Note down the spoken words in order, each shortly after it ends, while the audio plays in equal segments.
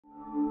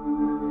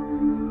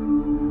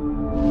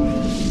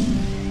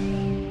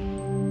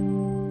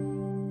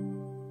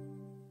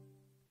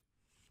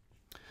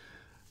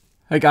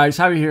Hey guys,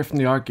 Harry here from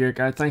the Art Gear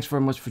Guide. Thanks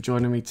very much for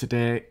joining me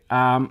today.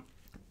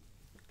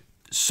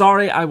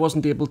 Sorry I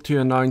wasn't able to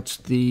announce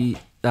the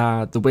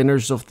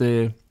winners of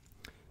the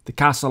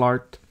Castle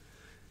Art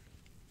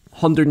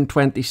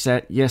 120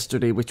 set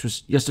yesterday,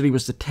 yesterday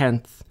was the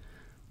 10th.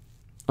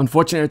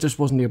 Unfortunately, I just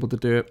wasn't able to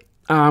do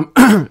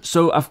it.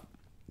 So I've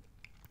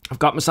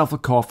got myself a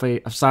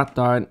coffee. I've sat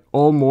down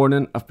all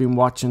morning. I've been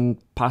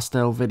watching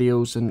pastel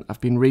videos and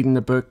I've been reading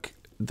the book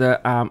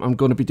that I'm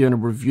going to be doing a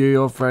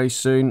review of very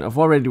soon. I've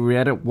already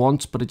read it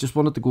once, but I just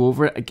wanted to go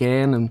over it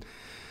again, and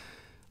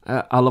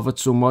I love it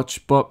so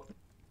much. But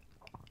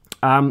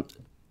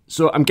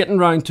so I'm getting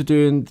around to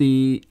doing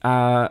the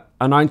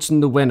announcing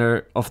the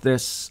winner of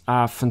this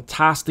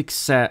fantastic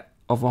set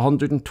of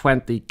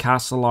 120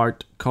 Castle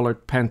Art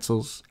coloured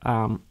pencils.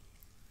 One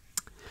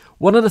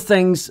of the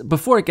things,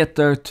 before I get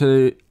there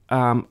to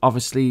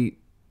obviously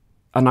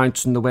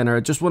announcing the winner,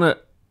 I just want to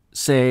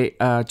say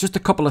just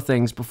a couple of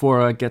things before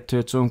I get to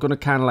it. So I'm going to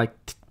kind of like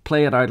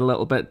play it out a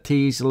little bit,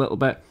 tease a little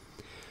bit.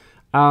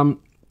 I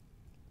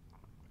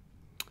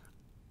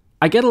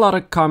get a lot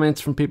of comments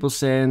from people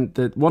saying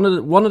that one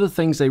of the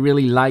things I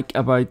really like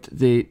about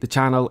the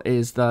channel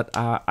is that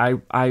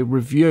I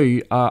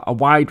review a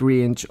wide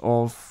range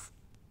of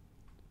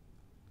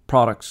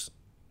products,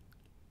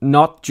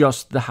 not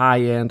just the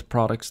high-end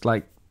products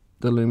like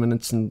the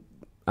Luminance and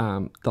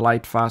the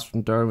Lightfast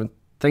from Derwent,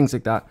 things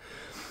like that.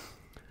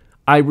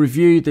 I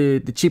review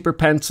the cheaper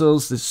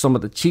pencils, some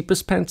of the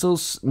cheapest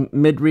pencils,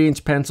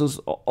 mid-range pencils,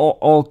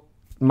 all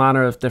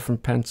manner of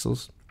different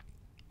pencils,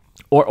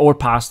 or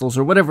pastels,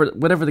 or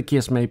whatever the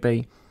case may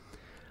be.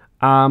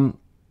 And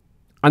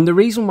the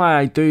reason why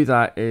I do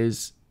that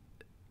is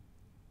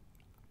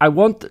I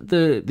want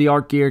the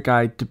Art Gear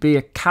Guide to be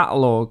a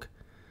catalogue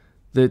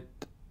that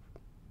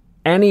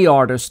any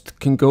artist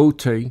can go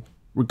to,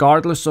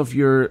 regardless of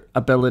your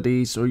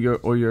abilities or your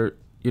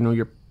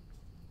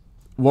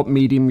what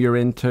medium you're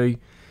into,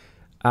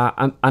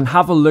 and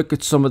have a look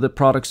at some of the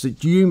products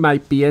that you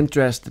might be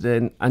interested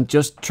in, and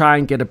just try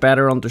and get a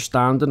better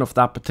understanding of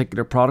that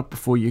particular product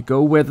before you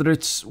go, whether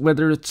it's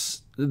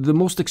the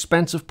most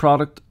expensive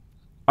product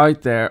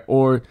out there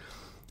or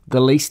the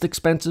least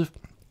expensive.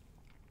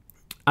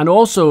 And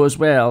also as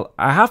well,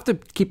 I have to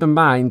keep in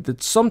mind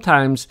that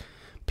sometimes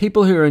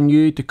people who are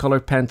new to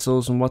coloured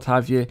pencils and what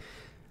have you,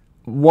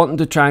 wanting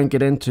to try and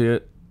get into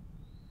it,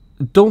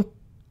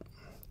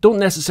 don't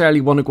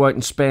necessarily want to go out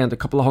and spend a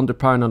couple of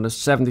 £100 on a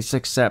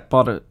 76 set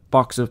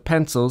box of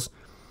pencils,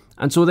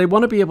 and so they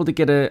want to be able to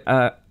get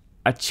a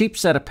cheap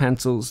set of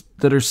pencils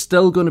that are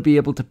still going to be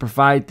able to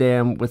provide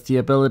them with the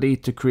ability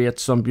to create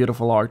some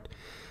beautiful art.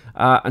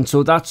 And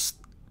so that's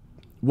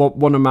what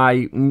one of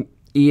my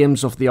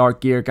aims of the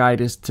Art Gear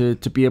Guide is to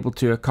be able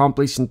to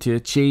accomplish and to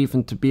achieve,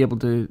 and to be able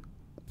to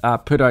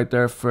put out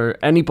there for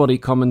anybody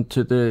coming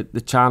to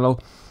the channel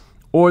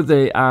or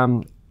the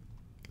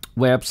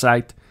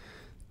website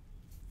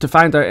to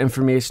find out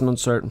information on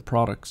certain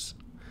products.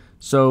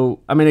 So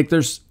I mean, like,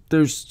 there's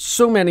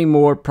so many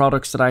more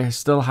products that I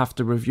still have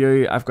to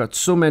review. I've got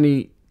so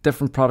many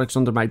different products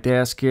under my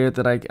desk here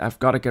that I've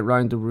got to get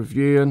around to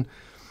reviewing.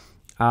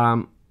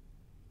 I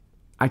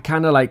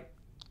kind of like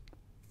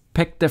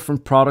pick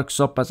different products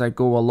up as I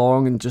go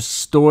along and just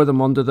store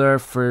them under there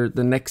for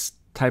the next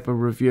type of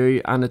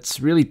review, and it's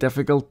really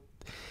difficult.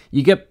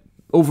 You get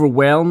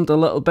overwhelmed a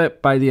little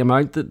bit by the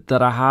amount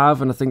that I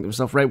have, and I think to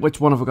myself, right,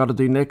 which one have I got to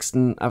do next,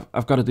 and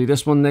I've got to do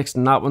this one next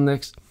and that one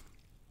next.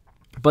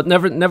 But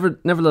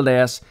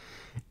nevertheless,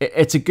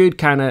 it's a good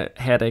kind of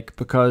headache,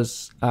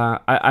 because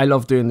I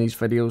love doing these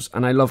videos,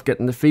 and I love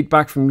getting the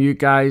feedback from you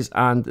guys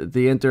and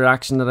the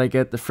interaction that I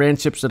get, the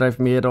friendships that I've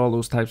made, all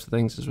those types of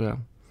things as well.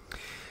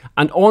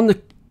 And on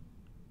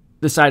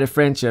the side of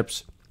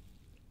friendships,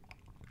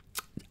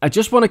 I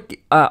just want to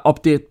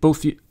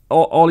update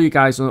all you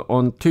guys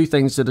on two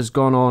things that has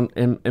gone on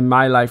in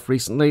my life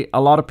recently. A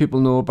lot of people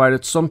know about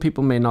it. Some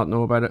people may not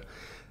know about it.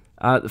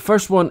 The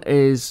first one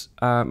is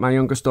my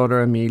youngest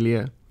daughter,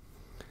 Amelia.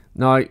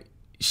 Now,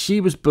 she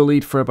was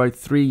bullied for about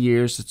 3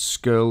 years at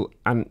school,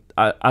 and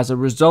as a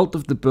result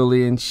of the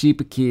bullying, she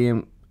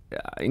became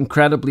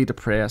incredibly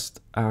depressed,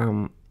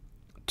 to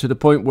the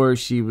point where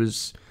she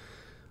was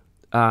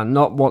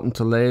not wanting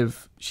to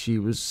live. She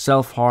was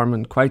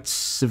self-harming quite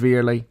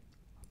severely.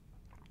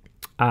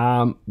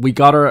 We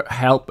got her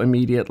help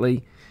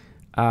immediately,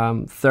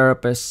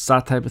 therapists,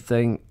 that type of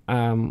thing.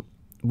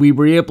 We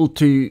were able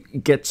to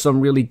get some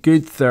really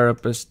good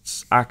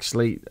therapists,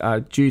 actually,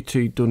 due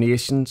to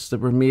donations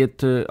that were made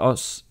to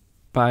us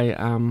by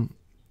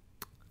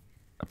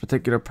a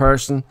particular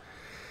person,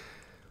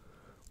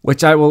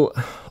 which I will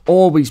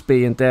always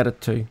be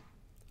indebted to.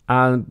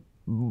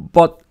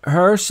 But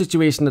her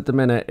situation at the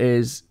minute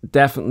is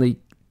definitely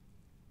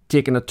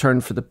taking a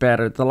turn for the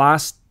better. The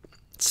last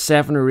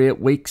 7 or 8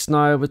 weeks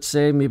now, I would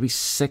say, maybe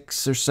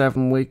 6 or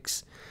 7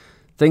 weeks,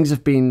 things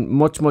have been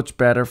much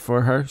better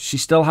for her. She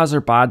still has her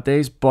bad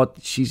days, but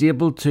she's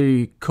able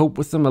to cope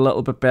with them a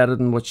little bit better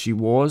than what she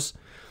was.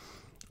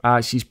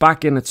 She's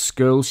back in at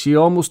school. She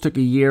almost took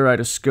a year out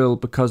of school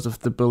because of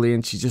the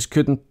bullying. She just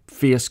couldn't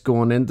face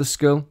going into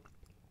school.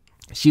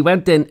 She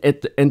went in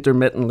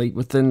intermittently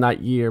within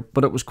that year,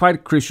 but it was quite a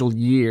crucial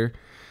year.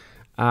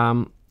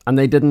 And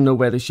they didn't know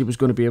whether she was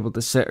going to be able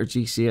to sit her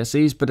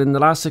GCSEs. But in the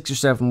last 6 or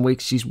 7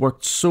 weeks, she's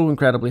worked so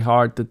incredibly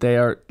hard that they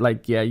are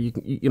like, yeah,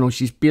 you know,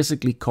 she's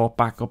basically caught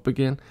back up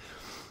again.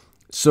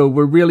 So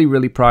we're really,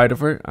 really proud of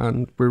her,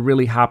 and we're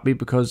really happy,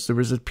 because there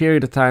was a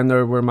period of time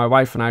there where my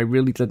wife and I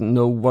really didn't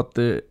know what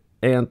the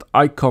end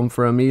outcome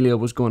for Amelia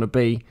was going to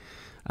be.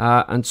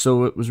 And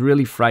so it was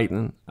really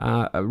frightening,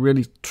 a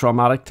really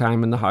traumatic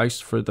time in the house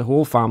for the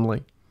whole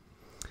family.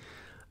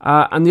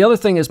 And the other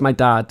thing is my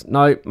dad.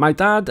 Now, my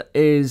dad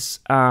is,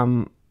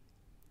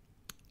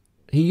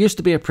 he used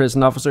to be a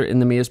prison officer in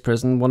the Maze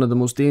prison, one of the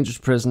most dangerous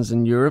prisons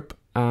in Europe.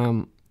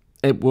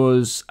 It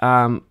was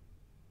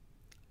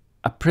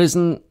a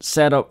prison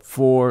set up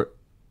for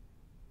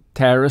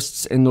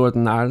terrorists in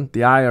Northern Ireland,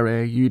 the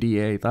IRA,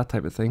 UDA, that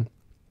type of thing.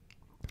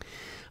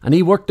 And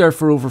he worked there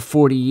for over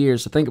 40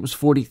 years. I think it was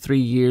 43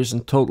 years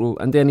in total.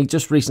 And then he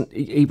just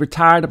recently, he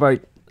retired about,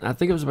 I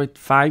think it was about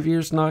 5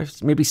 years now,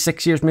 maybe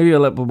 6 years, maybe a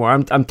little bit more.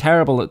 I'm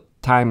terrible at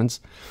timings.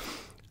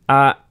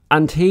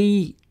 And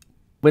he,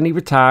 when he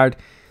retired,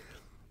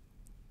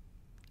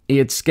 he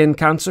had skin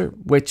cancer,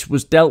 which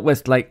was dealt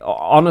with, like,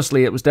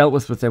 honestly, it was dealt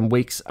with within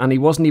weeks. And he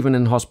wasn't even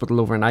in hospital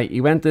overnight.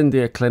 He went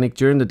into a clinic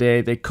during the day.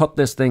 They cut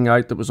this thing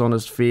out that was on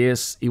his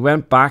face. He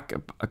went back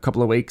a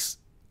couple of weeks,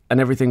 and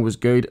everything was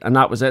good, and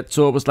that was it.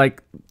 So it was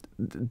like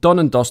done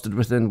and dusted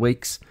within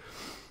weeks.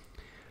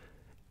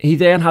 He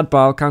then had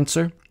bowel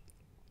cancer.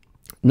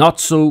 Not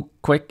so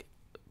quick,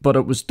 but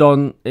it was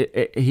done.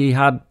 He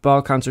had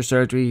bowel cancer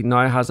surgery. He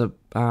now has a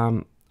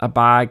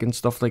bag and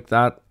stuff like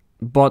that.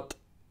 But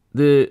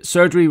the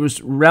surgery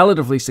was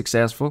relatively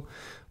successful.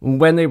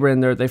 When they were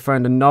in there, they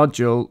found a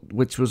nodule,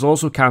 which was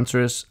also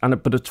cancerous,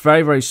 but it's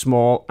very, very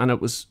small, and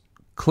it was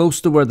close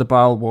to where the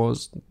bowel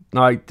was.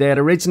 Now, they had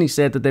originally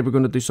said that they were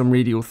going to do some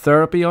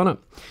radiotherapy on it.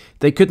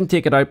 They couldn't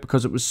take it out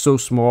because it was so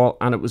small,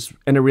 and it was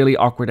in a really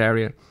awkward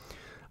area.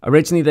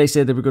 Originally, they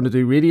said they were going to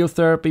do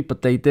radiotherapy,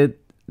 but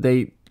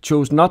they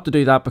chose not to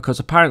do that because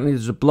apparently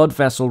there's a blood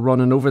vessel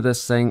running over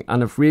this thing,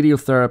 and if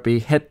radiotherapy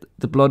hit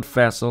the blood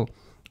vessel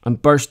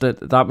and burst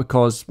it, that would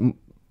cause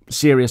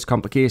serious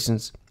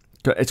complications.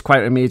 It's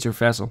quite a major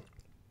vessel.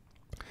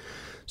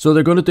 So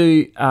they're going to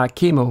do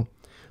chemo.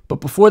 But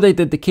before they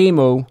did the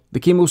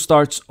chemo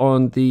starts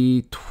on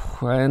the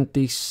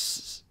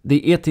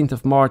 18th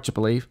of March, I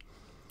believe.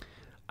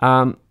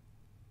 And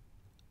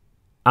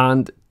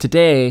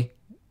today,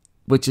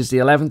 which is the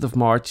 11th of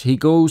March, he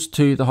goes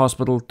to the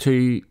hospital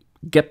to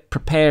get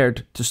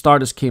prepared to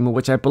start his chemo,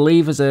 which I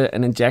believe is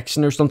an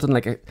injection or something,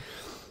 like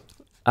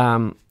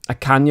a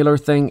cannular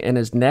thing in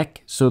his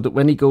neck, so that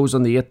when he goes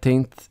on the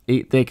 18th,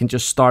 they can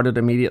just start it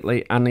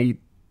immediately. And he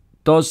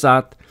does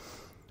that.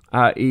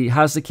 He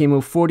has the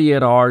chemo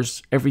 48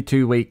 hours every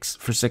 2 weeks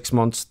for 6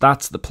 months.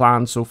 That's the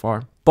plan so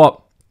far.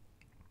 But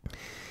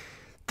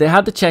they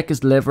had to check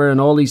his liver and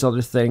all these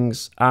other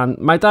things. And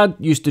my dad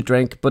used to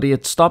drink, but he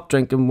had stopped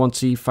drinking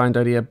once he found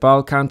out he had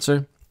bowel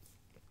cancer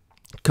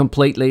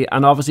completely.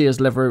 And obviously his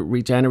liver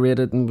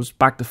regenerated and was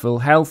back to full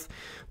health.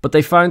 But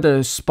they found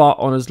a spot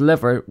on his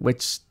liver,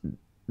 which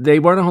they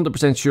weren't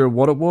 100% sure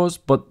what it was.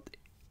 But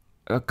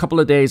a couple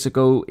of days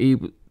ago,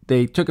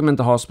 they took him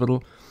into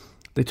hospital.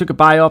 They took a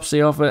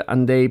biopsy of it,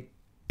 and they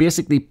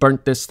basically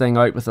burnt this thing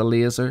out with a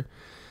laser.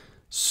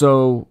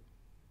 So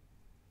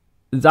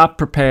that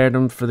prepared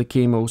him for the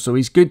chemo. So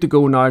he's good to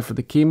go now for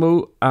the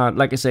chemo.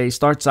 Like I say, he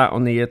starts that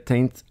on the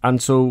 18th.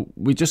 And so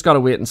we just got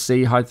to wait and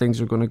see how things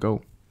are going to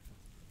go.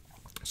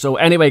 So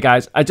anyway,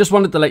 guys, I just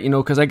wanted to let you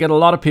know, because I get a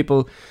lot of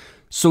people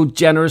so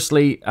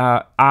generously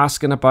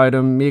asking about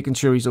him, making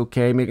sure he's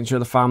okay, making sure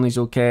the family's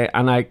okay.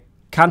 And I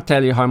can't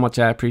tell you how much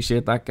I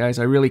appreciate that, guys.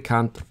 I really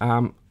can't.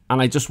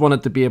 And I just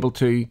wanted to be able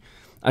to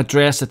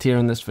address it here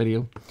in this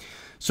video.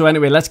 So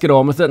anyway, let's get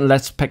on with it and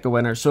let's pick a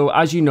winner. So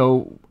as you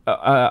know,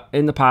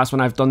 in the past when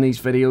I've done these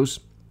videos,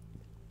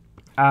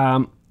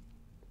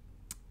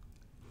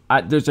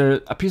 there's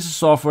a piece of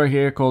software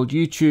here called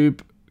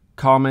YouTube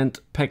Comment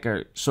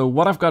Picker. So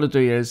what I've got to do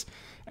is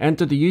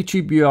enter the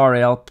YouTube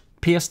URL,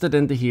 paste it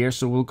into here.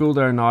 So we'll go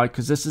there now,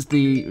 because this is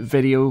the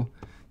video,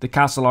 the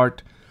castle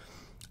art.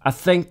 I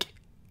think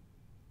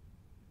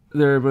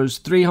there was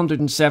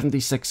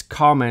 376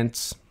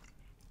 comments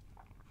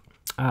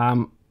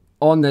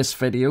on this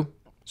video,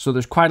 so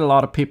there's quite a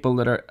lot of people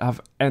that have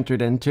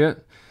entered into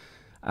it.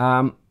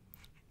 So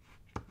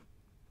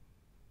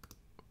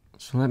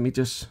let me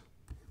just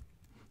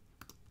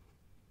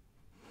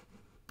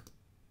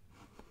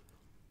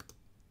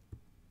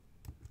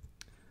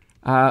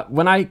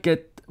when I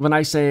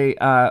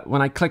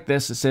click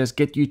this, it says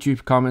get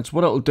YouTube comments.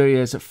 What it'll do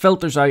is it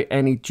filters out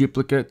any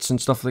duplicates and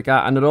stuff like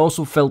that, and it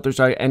also filters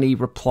out any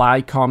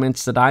reply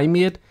comments that I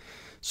made.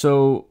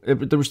 So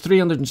there was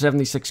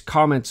 376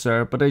 comments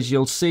there, but as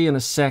you'll see in a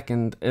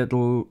second,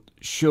 it'll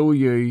show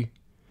you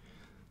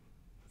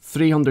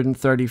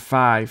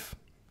 335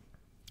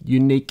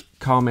 unique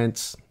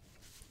comments.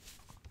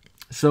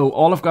 So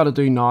all I've got to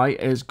do now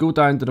is go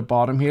down to the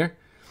bottom here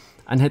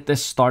and hit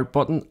this start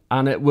button,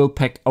 and it will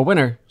pick a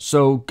winner.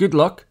 So good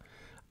luck.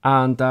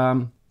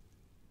 And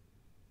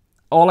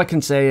all I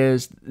can say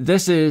is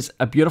this is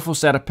a beautiful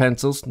set of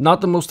pencils,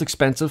 not the most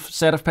expensive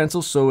set of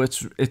pencils, so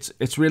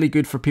it's really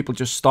good for people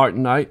just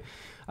starting out.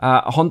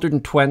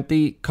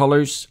 120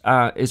 colors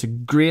is a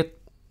great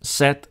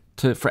set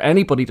for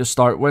anybody to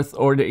start with,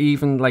 or to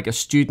even like a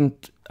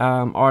student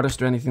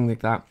artist or anything like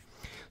that.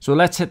 So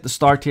let's hit the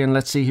start here and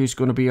let's see who's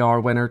going to be our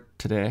winner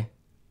today.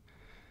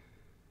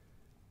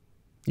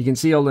 You can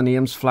see all the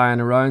names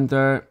flying around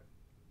there.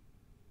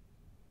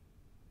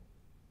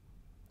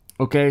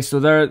 Okay, so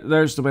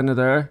there's the winner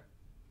there.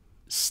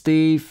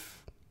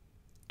 Steve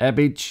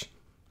Ebbage.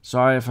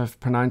 Sorry if I've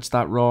pronounced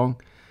that wrong.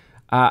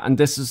 And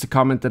this is the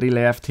comment that he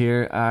left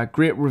here.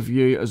 Great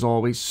review as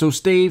always. So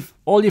Steve,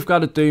 all you've got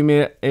to do,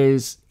 mate,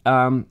 is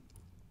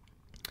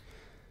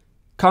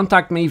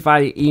contact me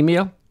via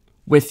email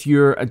with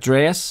your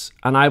address,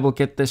 and I will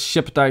get this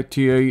shipped out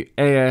to you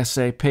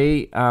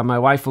ASAP. My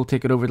wife will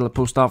take it over to the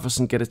post office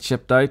and get it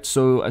shipped out.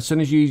 So as soon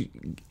as you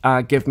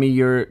give me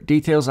your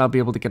details, I'll be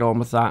able to get on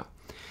with that.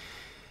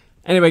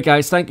 Anyway,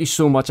 guys, thank you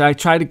so much. I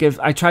try to do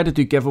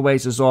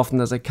giveaways as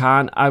often as I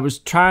can. I was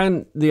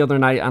trying the other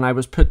night, and I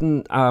was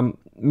putting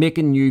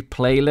making new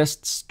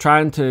playlists,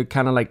 trying to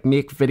kind of like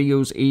make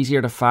videos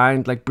easier to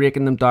find, like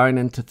breaking them down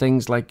into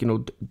things like, you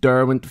know,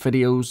 Derwent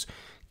videos,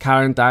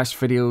 Caran d'Ache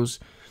videos,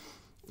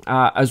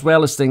 as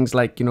well as things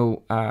like, you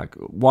know,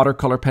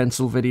 watercolor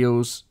pencil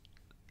videos,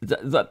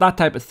 that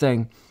type of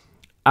thing.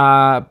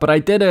 But I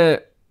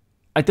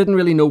didn't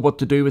really know what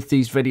to do with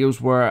these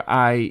videos where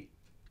I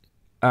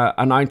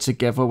announce a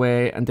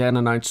giveaway and then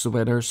announce the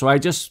winner. So I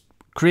just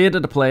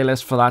created a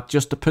playlist for that,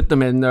 just to put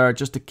them in there,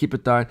 just to keep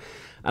it down.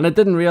 And I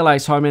didn't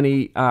realize how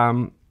many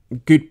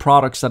good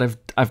products that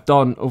I've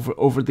done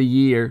over the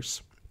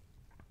years.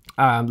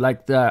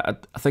 Like I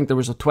think there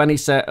was a 20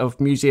 set of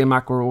Museum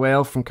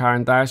Aquarelle from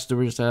Caran d'Ache. There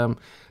was a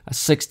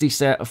 60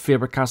 set of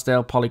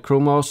Faber-Castell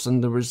Polychromos,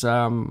 and there was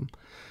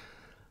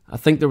I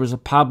think there was a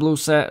Pablo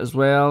set as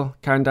well,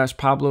 Caran d'Ache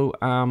Pablo.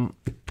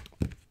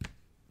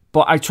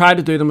 But I try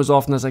to do them as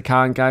often as I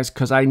can, guys,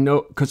 because I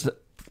know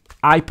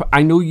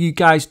you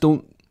guys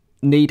don't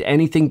need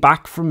anything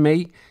back from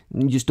me.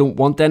 You just don't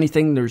want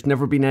anything. There's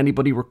never been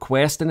anybody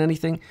requesting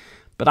anything.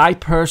 But I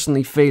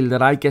personally feel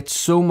that I get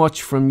so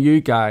much from you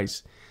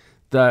guys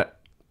that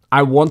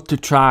I want to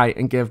try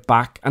and give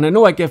back. And I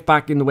know I give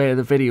back in the way of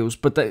the videos,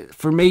 but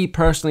for me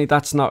personally,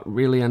 that's not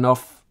really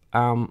enough.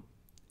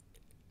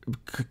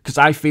 Because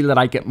I feel that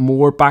I get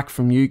more back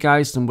from you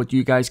guys than what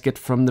you guys get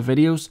from the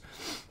videos.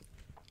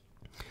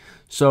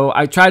 So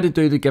I try to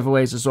do the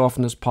giveaways as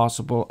often as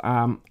possible.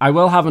 I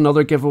will have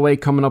another giveaway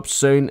coming up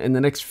soon in the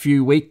next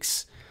few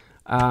weeks.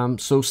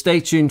 So stay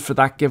tuned for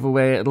that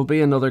giveaway. It'll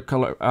be another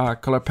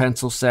color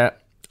pencil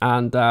set,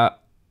 and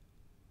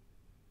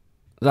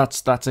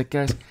that's it,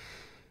 guys.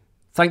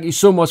 Thank you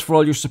so much for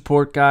all your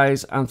support,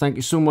 guys, and thank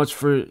you so much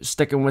for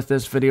sticking with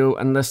this video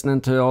and listening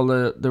to all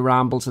the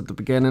rambles at the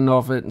beginning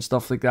of it and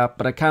stuff like that.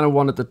 But I kind of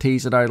wanted to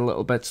tease it out a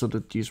little bit so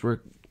that you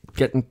were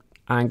getting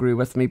angry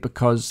with me,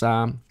 because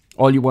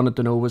all you wanted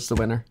to know was the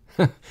winner.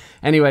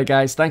 Anyway,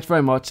 guys, thanks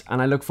very much,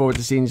 and I look forward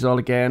to seeing you all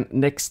again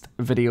next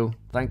video.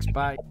 Thanks,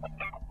 bye.